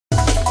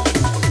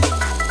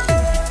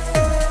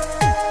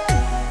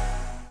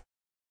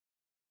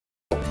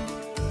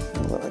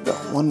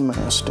one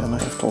mast in. I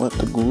have to let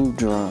the glue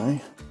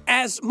dry.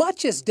 As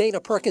much as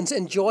Dana Perkins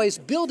enjoys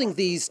building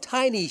these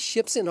tiny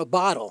ships in a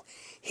bottle,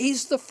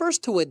 he's the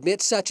first to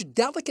admit such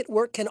delicate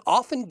work can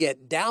often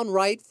get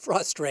downright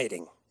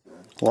frustrating.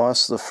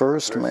 Lost the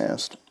first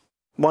mast.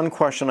 One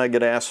question I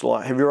get asked a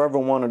lot, have you ever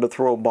wanted to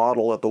throw a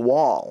bottle at the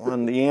wall?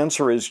 And the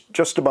answer is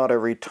just about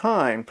every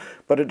time,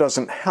 but it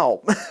doesn't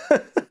help.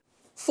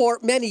 For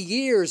many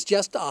years,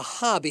 just a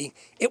hobby,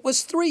 it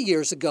was 3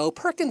 years ago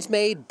Perkins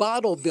made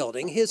bottle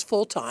building his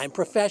full-time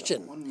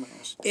profession.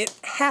 It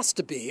has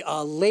to be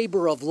a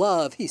labor of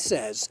love, he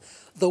says.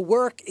 The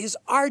work is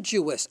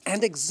arduous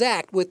and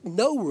exact with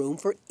no room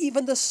for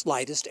even the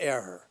slightest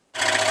error.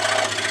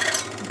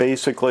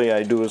 Basically,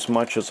 I do as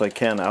much as I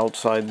can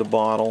outside the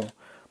bottle,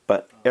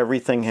 but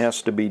everything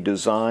has to be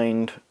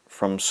designed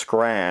from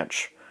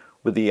scratch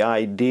with the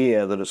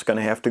idea that it's going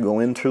to have to go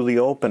in through the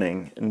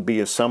opening and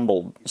be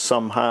assembled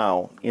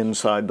somehow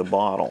inside the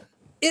bottle.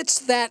 It's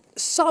that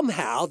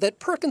somehow that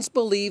Perkins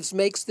believes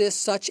makes this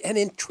such an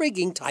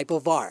intriguing type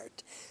of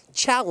art,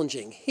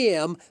 challenging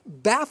him,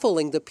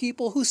 baffling the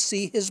people who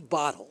see his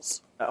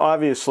bottles.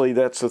 Obviously,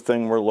 that's the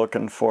thing we're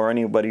looking for.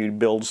 Anybody who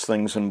builds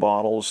things in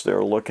bottles,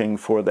 they're looking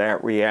for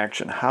that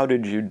reaction. How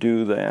did you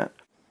do that?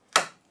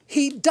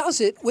 He does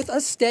it with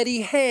a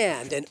steady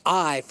hand, an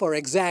eye for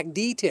exact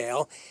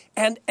detail,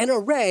 and an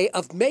array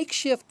of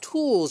makeshift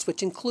tools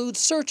which include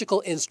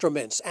surgical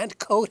instruments and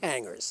coat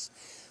hangers.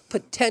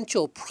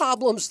 Potential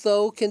problems,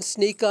 though, can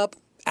sneak up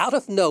out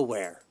of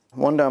nowhere.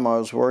 One time I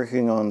was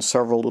working on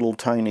several little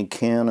tiny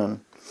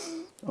cannon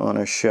on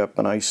a ship,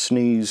 and I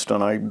sneezed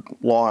and I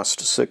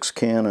lost 6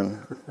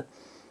 cannon.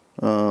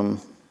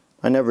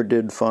 I never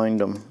did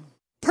find them.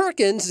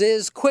 Perkins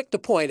is quick to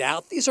point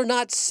out these are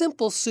not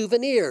simple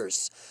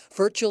souvenirs.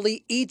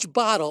 Virtually each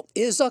bottle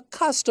is a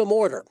custom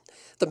order.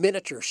 The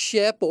miniature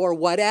ship, or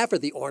whatever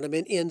the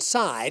ornament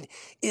inside,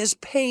 is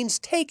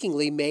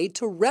painstakingly made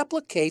to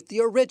replicate the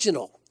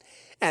original.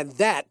 And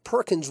that,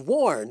 Perkins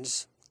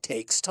warns,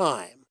 takes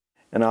time.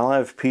 And I'll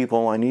have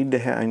people, I need to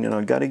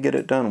have, got to get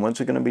it done. When's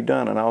it going to be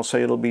done? And I'll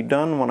say it'll be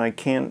done when I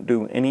can't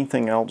do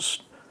anything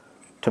else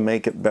to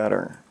make it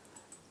better.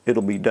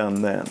 It'll be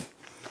done then.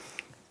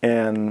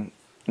 And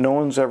no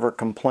one's ever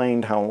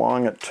complained how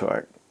long it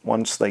took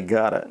once they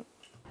got it.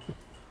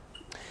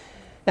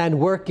 And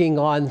working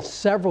on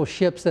several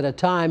ships at a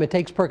time, it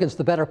takes Perkins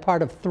the better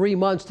part of 3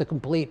 months to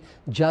complete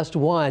just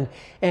one.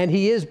 And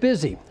he is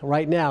busy.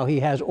 Right now, he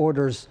has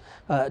orders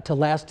to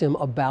last him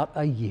about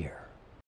a year.